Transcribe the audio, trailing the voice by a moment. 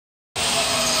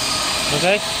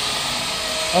Okay.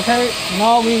 Okay.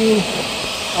 Now we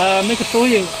will show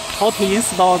you how to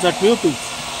install the drill bits.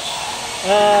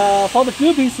 For the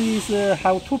drill bits is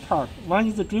have two parts. One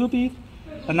is the drill bit,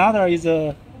 another is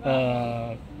a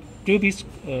drill bit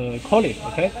collet.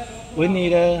 Okay. We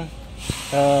need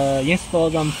install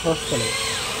them firstly.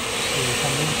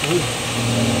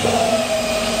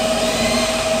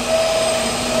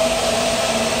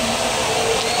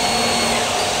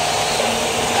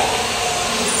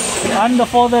 And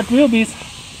for the drill bits,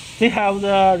 they have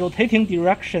the rotating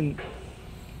direction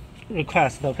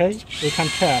request. Okay, we can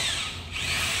check.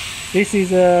 This is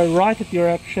the right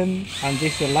direction and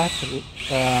this is the left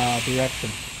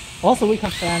direction. Also, we can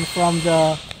find from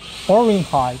the boring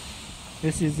height.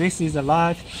 This is the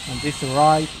left and this is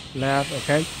right, left.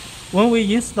 Okay. When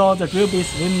we install the drill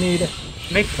bits, we need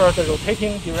make sure the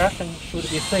rotating direction should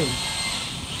be same.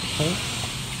 Okay.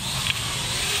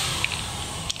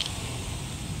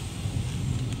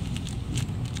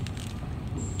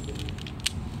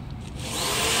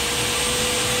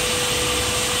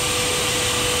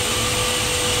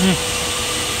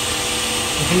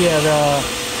 Here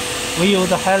we use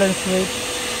the Allen switch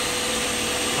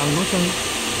and loosen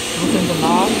the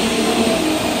knob.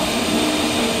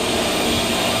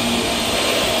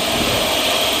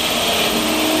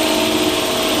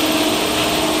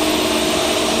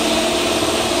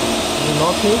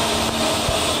 Lock it.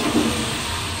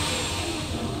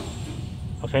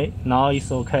 Okay, now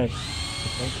it's okay.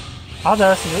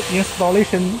 Others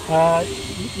installation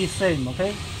is same.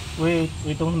 Okay, we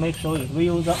don't make sure it. We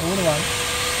use the old one.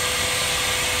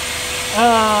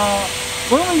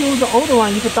 When we use the old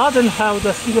one, if it doesn't have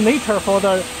the signature for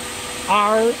the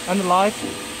R and light,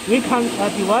 we can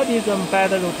divide them by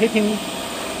the rotating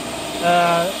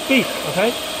bit.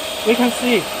 Okay, we can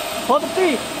see for the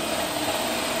bit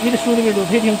it should be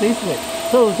rotating this way.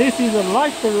 So this is the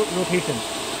left rotation.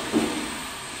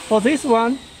 For this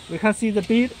one, we can see the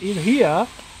bit is here.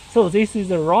 So this is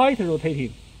the right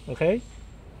rotating. Okay.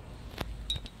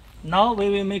 Now we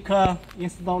will make a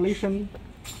installation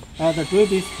the drill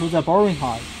bits to the boring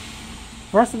height.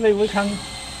 Firstly, we can,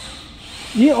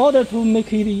 in order to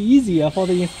make it easier for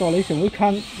the installation, we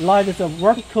can let the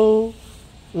vertical,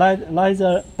 let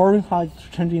the boring height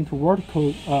change into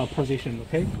vertical position.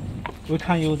 Okay, we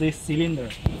can use this cylinder.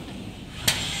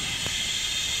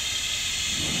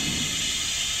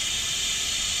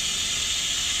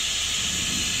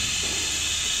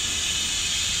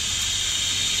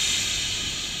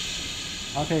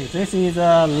 Okay, this is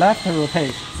a left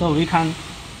rotate, so we can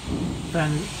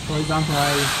then, for example,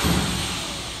 I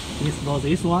install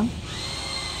this one.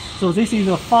 So this is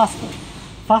a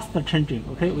faster changing.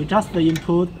 Okay, we just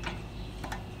input.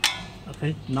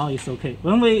 Okay, now it's okay.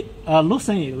 When we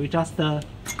loosen it, we just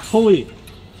pull it,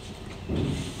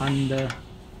 and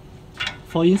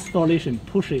for installation,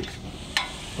 push it.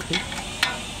 Okay.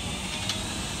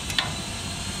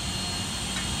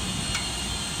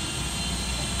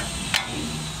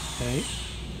 Okay.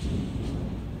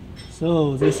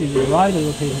 So this is the right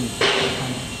rotating.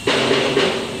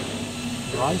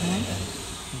 Right hand.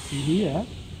 You see here.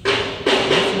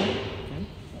 This one.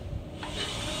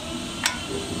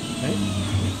 Okay.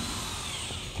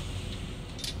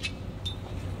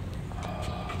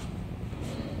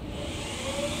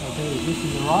 Okay, this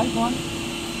is the right one.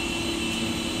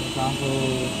 For example,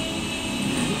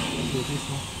 let's do this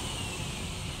one.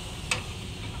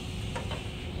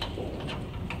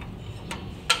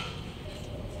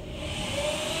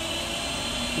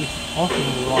 It's also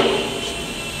right.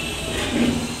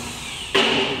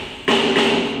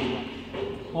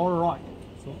 All right.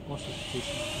 So also this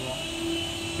is right.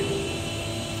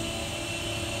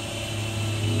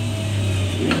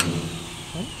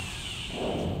 Okay.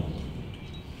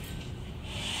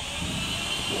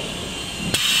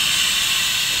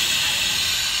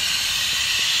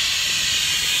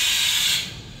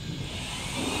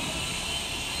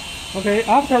 Okay,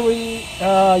 after we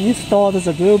installed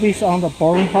the drill bits on the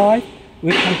boring height,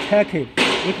 we can check it.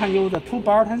 We can use the two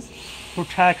buttons to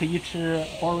check each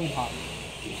boring height.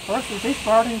 First, this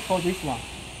button for this one.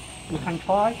 We can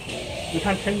try. We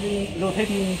can change it,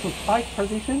 rotating into tight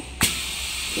position.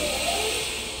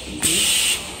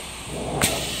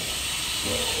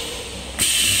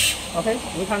 Okay,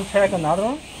 we can check another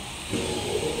one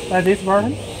by this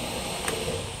button.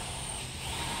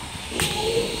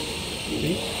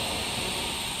 See?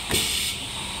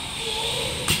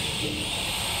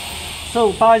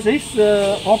 So by this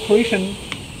operation,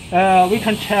 we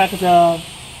can check the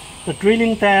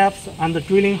drilling depth and the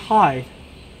drilling height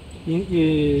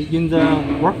in the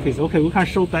workpiece. Okay, we can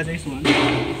show by this one.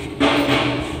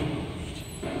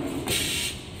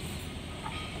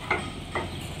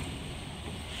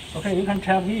 Okay, you can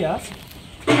check here.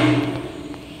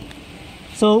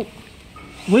 So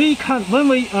we can, when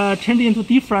we change into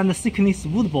different thickness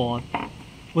wood board,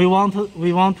 we want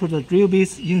to the drill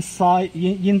bits inside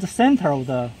in the center of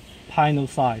the panel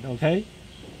side. Okay,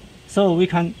 so we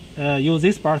can use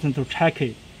this button to check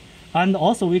it, and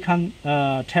also we can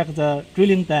check the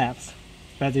drilling depth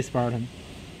by this button.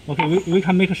 Okay, we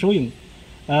can make a showing.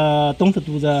 Don't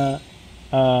do the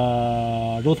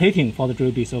rotating for the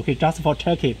drill bits. Okay, just for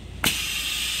check it.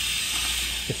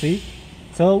 You see,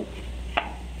 so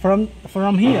from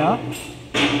here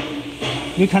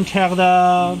you can check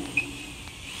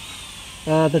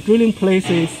the drilling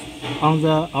places on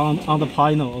the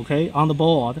panel, okay, on the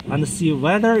board, and see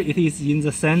whether it is in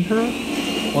the center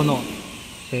or not.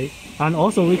 Okay, and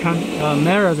also we can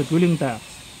measure the drilling depth.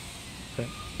 Okay.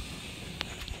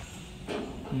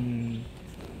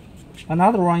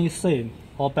 Another one is same,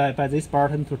 or by this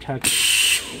button to check it.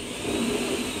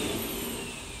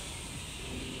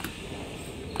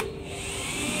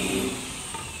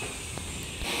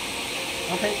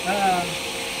 Okay,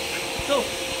 so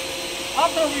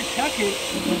after we check it,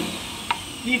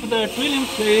 if the drilling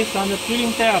place and the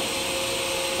drilling depth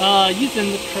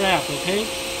isn't correct, okay,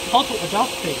 how to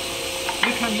adjust it?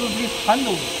 We can use this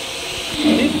handle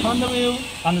wheel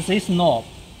and this knob.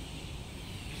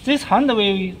 This handle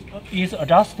wheel is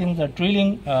adjusting the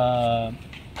drilling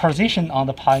position on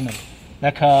the panel,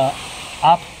 like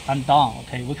up and down.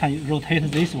 Okay, we can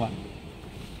rotate this one.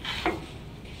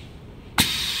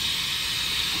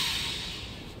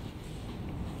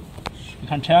 You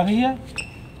can check here.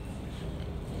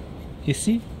 You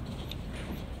see?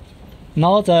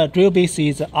 Now the drill bit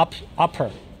is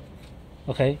upper.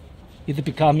 Okay, it's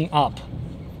becoming up.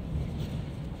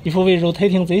 If we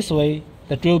rotating this way,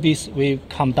 the drill bits will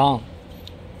come down.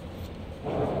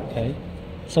 Okay,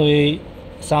 so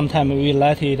sometimes we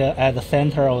let it at the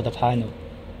center of the panel.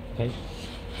 Okay,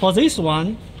 for this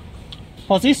one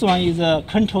is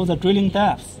control the drilling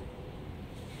depth.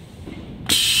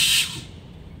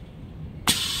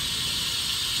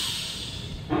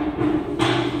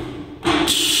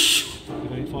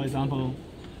 Okay, for example,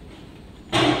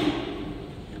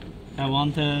 I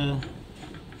want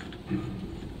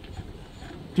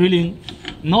drilling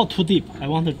not too deep. I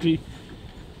want to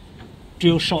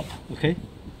drill short. Okay,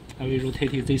 I will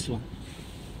rotate this one.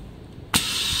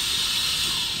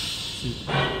 See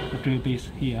the drill bit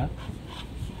here.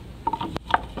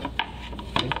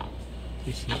 Okay,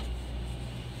 this one.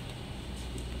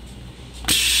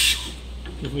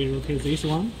 If we rotate this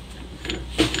one,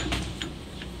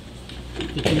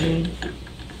 the drilling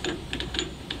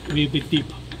will be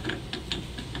deep.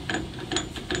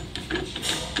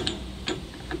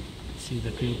 See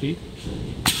the drill bit.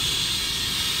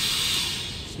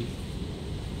 See.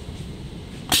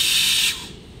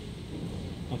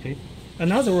 Okay.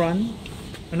 Another one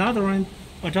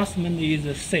adjustment is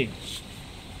the same.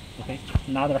 Okay.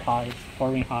 Another height,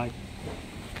 boring height.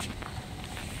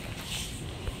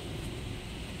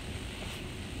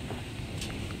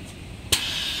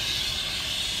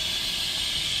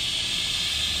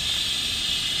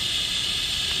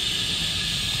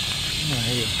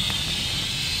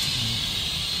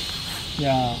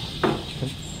 Yeah.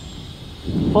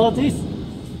 For this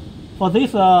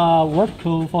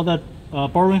vertical, for the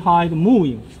boring height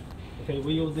moving, okay,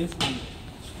 we use this handle.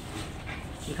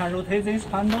 You can rotate this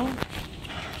handle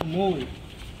to move it.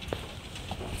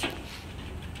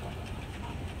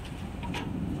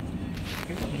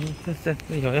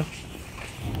 Okay.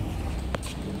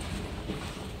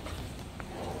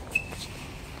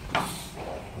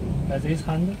 By this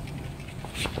handle,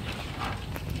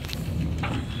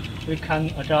 we can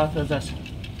adjust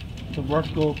the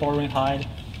vertical boring height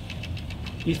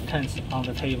distance on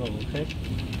the table. Okay.